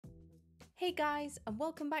Hey guys, and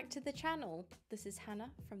welcome back to the channel. This is Hannah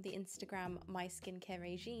from the Instagram My Skincare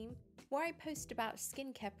Regime, where I post about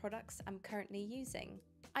skincare products I'm currently using.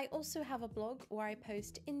 I also have a blog where I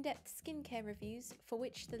post in-depth skincare reviews, for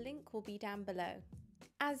which the link will be down below.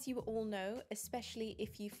 As you all know, especially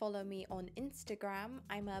if you follow me on Instagram,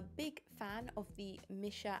 I'm a big fan of the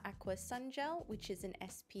Missha Aqua Sun Gel, which is an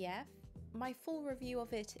SPF. My full review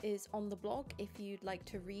of it is on the blog if you'd like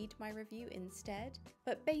to read my review instead.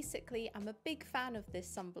 But basically, I'm a big fan of this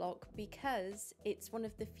sunblock because it's one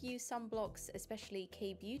of the few sunblocks, especially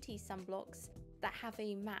K-Beauty sunblocks, that have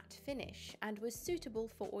a matte finish and was suitable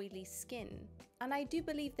for oily skin. And I do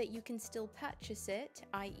believe that you can still purchase it,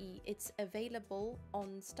 i.e. it's available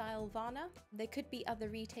on Stylevarna. There could be other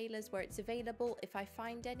retailers where it's available. If I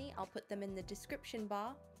find any, I'll put them in the description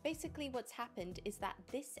bar. Basically what's happened is that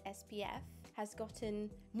this SPF has gotten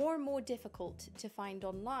more and more difficult to find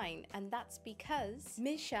online, and that's because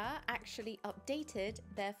Missha actually updated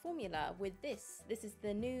their formula with this. This is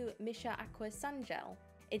the new Missha Aqua Sun Gel.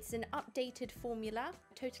 It's an updated formula,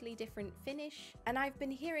 totally different finish, and I've been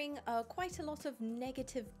hearing quite a lot of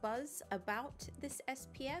negative buzz about this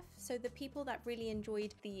SPF. So the people that really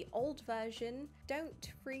enjoyed the old version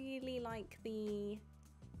don't really like the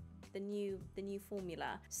new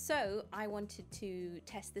formula. So I wanted to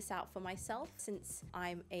test this out for myself. Since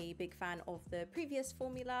I'm a big fan of the previous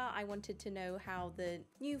formula, I wanted to know how the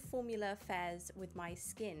new formula fares with my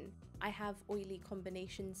skin. I have oily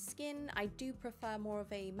combination skin. I do prefer more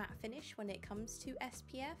of a matte finish when it comes to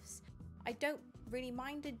SPFs. I don't really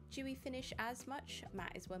mind a dewy finish as much.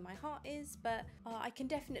 Matte is where my heart is, but I can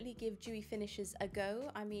definitely give dewy finishes a go.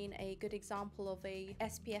 I mean, a good example of a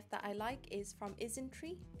SPF that I like is from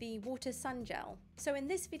Isntree, the Water Sun Gel. So in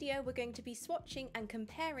this video, we're going to be swatching and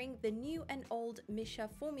comparing the new and old Missha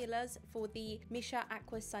formulas for the Missha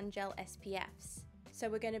Aqua Sun Gel SPFs. So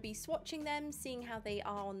we're going to be swatching them, seeing how they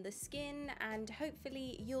are on the skin, and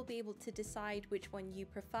hopefully you'll be able to decide which one you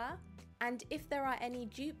prefer. And if there are any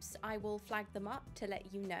dupes, I will flag them up to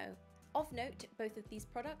let you know. Of note, both of these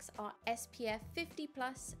products are SPF50+,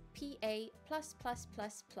 PA+++++,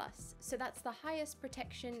 so that's the highest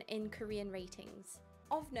protection in Korean ratings.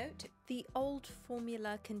 Of note, the old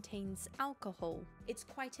formula contains alcohol. It's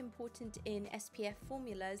quite important in SPF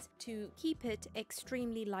formulas to keep it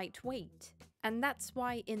extremely lightweight. And that's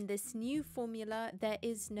why in this new formula there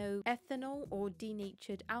is no ethanol or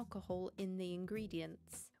denatured alcohol in the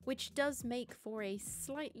ingredients, which does make for a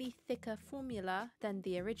slightly thicker formula than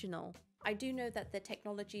the original. I do know that the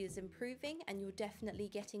technology is improving and you're definitely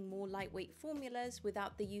getting more lightweight formulas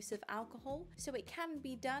without the use of alcohol, so it can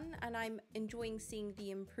be done and I'm enjoying seeing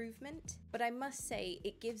the improvement. But I must say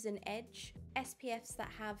it gives an edge. SPFs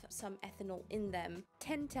that have some ethanol in them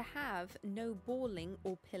tend to have no balling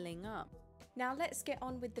or pilling up. Now let's get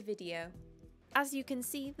on with the video. As you can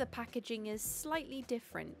see, the packaging is slightly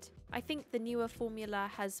different. I think the newer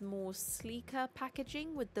formula has more sleeker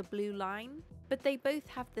packaging with the blue line, but they both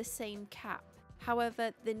have the same cap.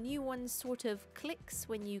 However, the new one sort of clicks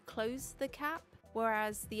when you close the cap,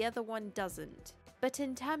 whereas the other one doesn't. But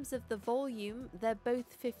in terms of the volume, they're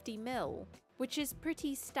both 50 ml, which is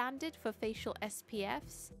pretty standard for facial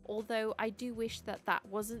SPFs, although I do wish that that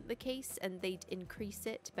wasn't the case and they'd increase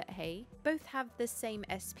it, but hey. Both have the same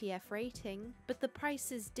SPF rating, but the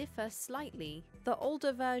prices differ slightly. The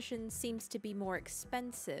older version seems to be more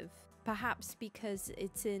expensive, perhaps because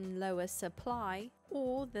it's in lower supply,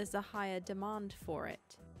 or there's a higher demand for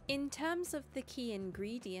it. In terms of the key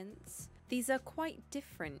ingredients, these are quite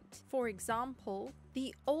different. For example,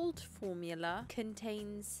 the old formula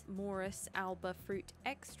contains Morus alba fruit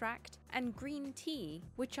extract and green tea,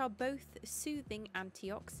 which are both soothing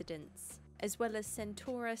antioxidants, as well as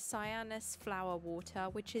Centaurea cyanus flower water,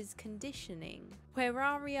 which is conditioning.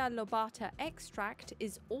 Pueraria lobata extract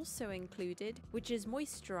is also included, which is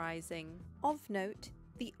moisturizing. Of note,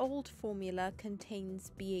 the old formula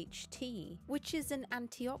contains BHT, which is an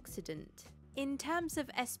antioxidant. In terms of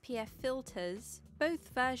SPF filters, both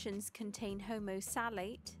versions contain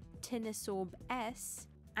homosalate, tinosorb S,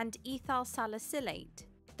 and ethyl salicylate.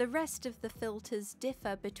 The rest of the filters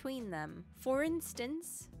differ between them. For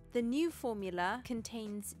instance, the new formula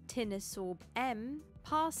contains tinosorb M,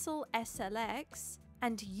 Parcel SLX,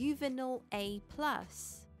 and Juvenil A+,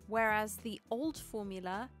 whereas the old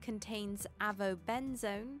formula contains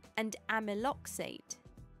avobenzone and amyloxate.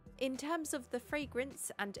 In terms of the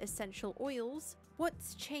fragrance and essential oils,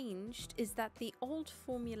 what's changed is that the old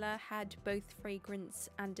formula had both fragrance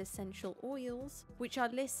and essential oils, which are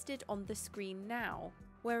listed on the screen now.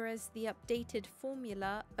 whereas the updated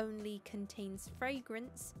formula only contains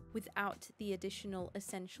fragrance without the additional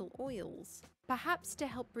essential oils, perhaps to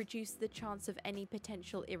help reduce the chance of any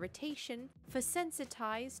potential irritation for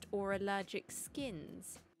sensitized or allergic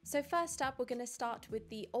skins. So first up, we're going to start with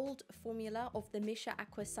the old formula of the Missha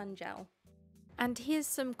Aqua Sun Gel. And here's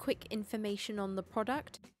some quick information on the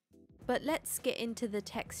product, but let's get into the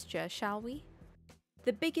texture, shall we?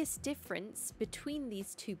 The biggest difference between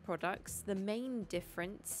these two products, the main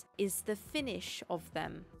difference, is the finish of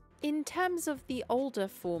them. In terms of the older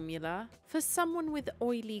formula, for someone with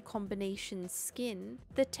oily combination skin,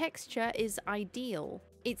 the texture is ideal.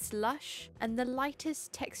 It's lush and the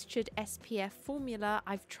lightest textured SPF formula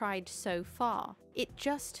I've tried so far. It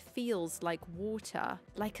just feels like water,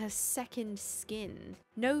 like a second skin.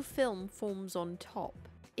 No film forms on top.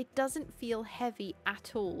 It doesn't feel heavy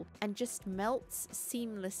at all and just melts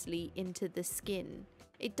seamlessly into the skin.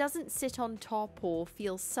 It doesn't sit on top or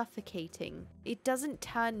feel suffocating. It doesn't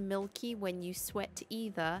turn milky when you sweat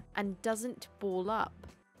either and doesn't ball up.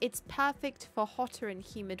 It's perfect for hotter and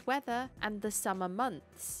humid weather and the summer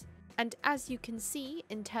months. And as you can see,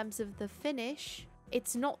 in terms of the finish,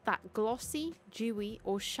 it's not that glossy, dewy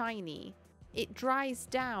or shiny. It dries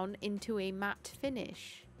down into a matte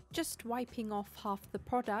finish. Just wiping off half the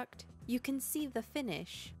product, you can see the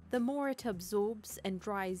finish. The more it absorbs and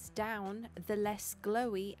dries down, the less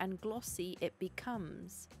glowy and glossy it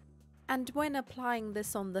becomes. And when applying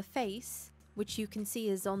this on the face, which you can see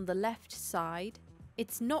is on the left side,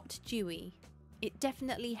 it's not dewy. It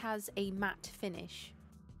definitely has a matte finish.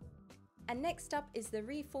 And next up is the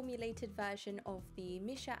reformulated version of the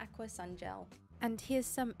Missha Aqua Sun Gel. And here's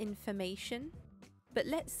some information, but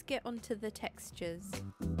let's get onto the textures.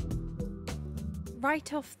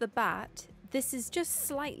 Right off the bat, this is just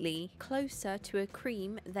slightly closer to a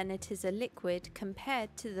cream than it is a liquid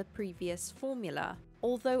compared to the previous formula.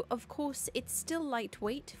 Although of course it's still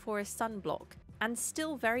lightweight for a sunblock and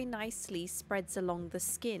still very nicely spreads along the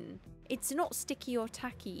skin. It's not sticky or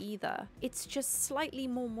tacky either, it's just slightly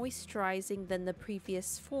more moisturizing than the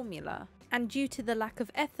previous formula. And due to the lack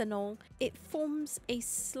of ethanol, it forms a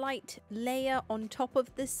slight layer on top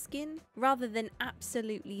of the skin rather than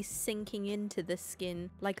absolutely sinking into the skin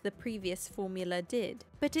like the previous formula did.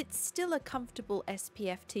 But it's still a comfortable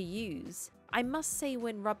SPF to use. I must say,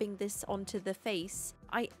 when rubbing this onto the face,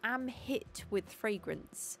 I am hit with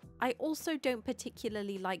fragrance. I also don't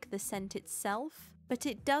particularly like the scent itself, but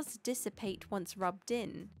it does dissipate once rubbed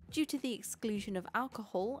in, due to the exclusion of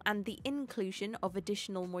alcohol and the inclusion of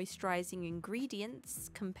additional moisturizing ingredients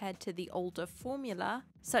compared to the older formula,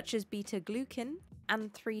 such as beta-glucan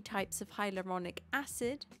and 3 types of hyaluronic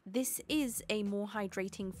acid. This is a more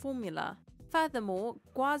hydrating formula. Furthermore,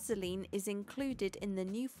 guanidine is included in the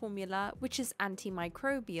new formula, which is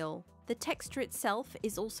antimicrobial. The texture itself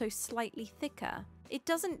is also slightly thicker. It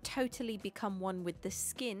doesn't totally become one with the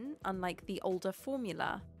skin, unlike the older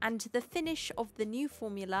formula, and the finish of the new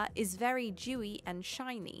formula is very dewy and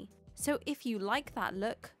shiny. So if you like that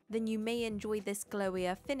look, then you may enjoy this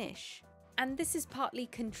glowier finish. And this is partly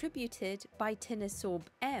contributed by Tinosorb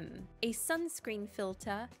M, a sunscreen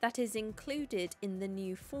filter that is included in the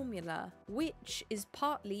new formula, which is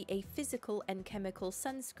partly a physical and chemical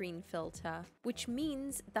sunscreen filter, which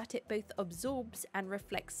means that it both absorbs and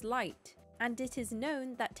reflects light. And it is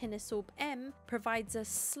known that Tinosorb M provides a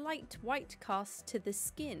slight white cast to the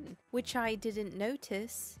skin, which I didn't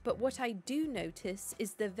notice, but what I do notice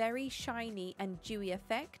is the very shiny and dewy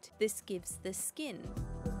effect this gives the skin.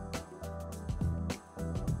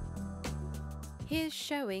 Here's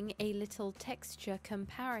showing a little texture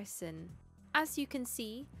comparison. As you can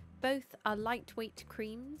see, both are lightweight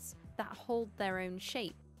creams that hold their own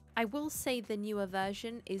shape. I will say the newer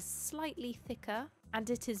version is slightly thicker and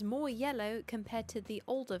it is more yellow compared to the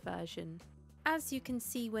older version. As you can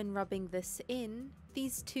see when rubbing this in,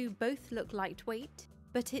 these two both look lightweight,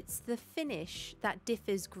 but it's the finish that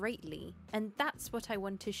differs greatly, and that's what I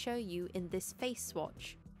want to show you in this face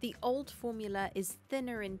swatch. The old formula is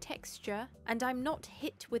thinner in texture, and I'm not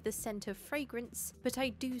hit with the scent of fragrance, but I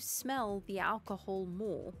do smell the alcohol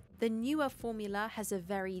more. The newer formula has a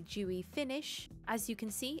very dewy finish. As you can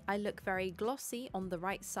see, I look very glossy on the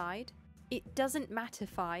right side. It doesn't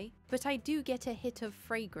mattify, but I do get a hit of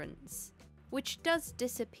fragrance, which does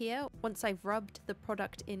disappear once I've rubbed the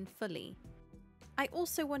product in fully. I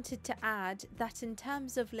also wanted to add that in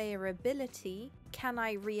terms of layerability, can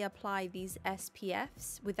I reapply these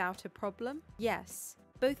SPFs without a problem? Yes,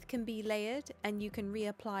 both can be layered and you can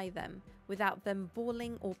reapply them without them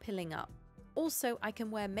balling or pilling up. Also, I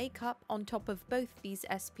can wear makeup on top of both these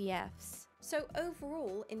SPFs. So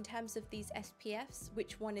overall, in terms of these SPFs,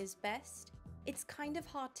 which one is best? It's kind of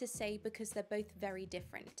hard to say because they're both very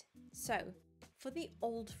different. So, for the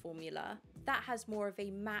old formula, that has more of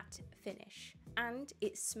a matte finish and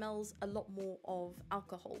it smells a lot more of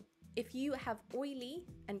alcohol. If you have oily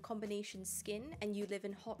and combination skin and you live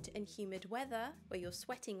in hot and humid weather where you're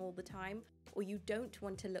sweating all the time, or you don't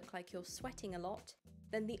want to look like you're sweating a lot,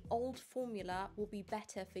 then the old formula will be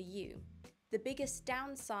better for you. The biggest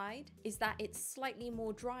downside is that it's slightly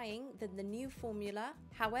more drying than the new formula.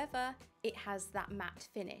 However, it has that matte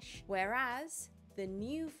finish, whereas the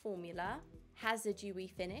new formula has a dewy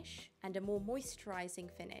finish and a more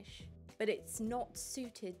moisturizing finish, but it's not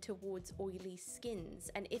suited towards oily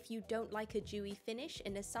skins. And if you don't like a dewy finish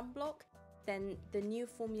in a sunblock, then the new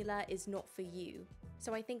formula is not for you.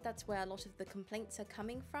 So I think that's where a lot of the complaints are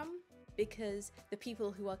coming from, because the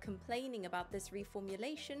people who are complaining about this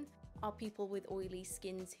reformulation are people with oily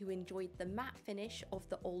skins who enjoyed the matte finish of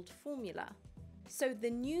the old formula. So the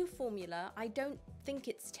new formula, I don't think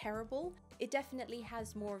it's terrible. It definitely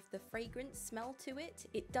has more of the fragrance smell to it.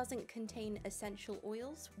 It doesn't contain essential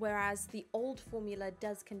oils, whereas the old formula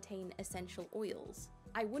does contain essential oils.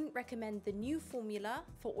 I wouldn't recommend the new formula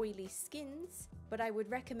for oily skins, but I would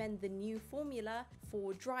recommend the new formula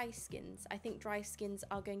for dry skins. I think dry skins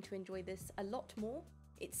are going to enjoy this a lot more.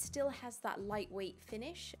 It still has that lightweight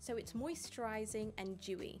finish, so it's moisturizing and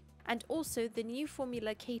dewy. And also the new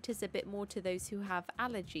formula caters a bit more to those who have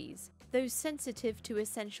allergies, those sensitive to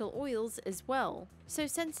essential oils as well. So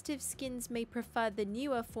sensitive skins may prefer the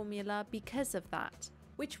newer formula because of that.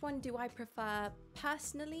 Which one do I prefer?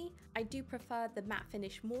 Personally, I do prefer the matte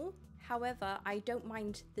finish more. However, I don't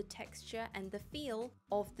mind the texture and the feel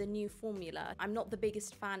of the new formula. I'm not the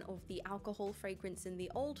biggest fan of the alcohol fragrance in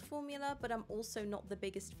the old formula, but I'm also not the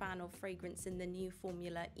biggest fan of fragrance in the new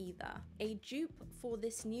formula either. A dupe for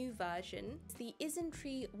this new version is the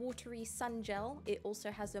Isntree Watery Sun Gel. It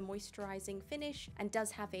also has a moisturizing finish and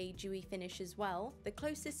does have a dewy finish as well. The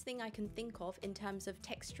closest thing I can think of in terms of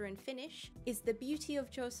texture and finish is the Beauty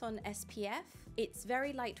of Joseon SPF. It's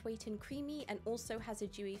very lightweight and creamy and also has a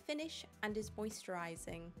dewy finish and is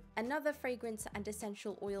moisturizing. Another fragrance and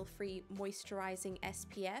essential oil-free moisturizing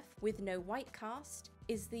SPF with no white cast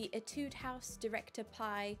is the Etude House Direct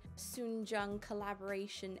Apply Sunjung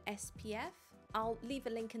Collaboration SPF. I'll leave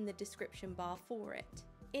a link in the description bar for it.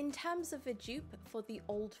 In terms of a dupe for the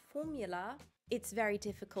old formula, it's very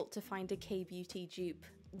difficult to find a K-beauty dupe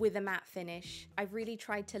with a matte finish. I've really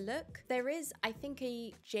tried to look. There is, I think,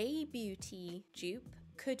 a J-beauty dupe.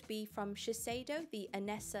 Could be from Shiseido, the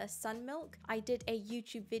Anessa Sun Milk. I did a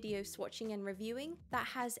YouTube video swatching and reviewing that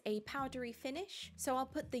has a powdery finish, so I'll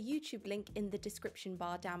put the YouTube link in the description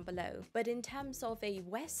bar down below. But in terms of a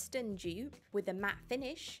Western dupe with a matte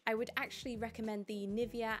finish, I would actually recommend the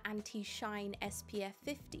Nivea Anti-Shine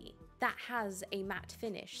SPF50. That has a matte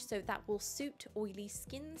finish, so that will suit oily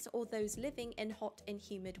skins or those living in hot and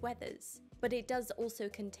humid weathers. But it does also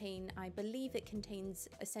contain, I believe it contains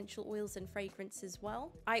essential oils and fragrance as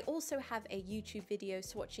well. I also have a YouTube video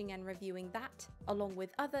swatching and reviewing that, along with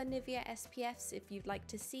other Nivea SPFs. If you'd like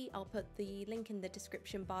to see, I'll put the link in the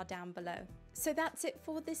description bar down below. So that's it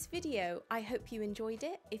for this video. I hope you enjoyed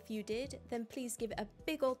it. If you did, then please give it a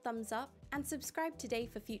big old thumbs up and subscribe today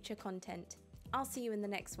for future content. I'll see you in the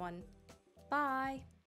next one. Bye!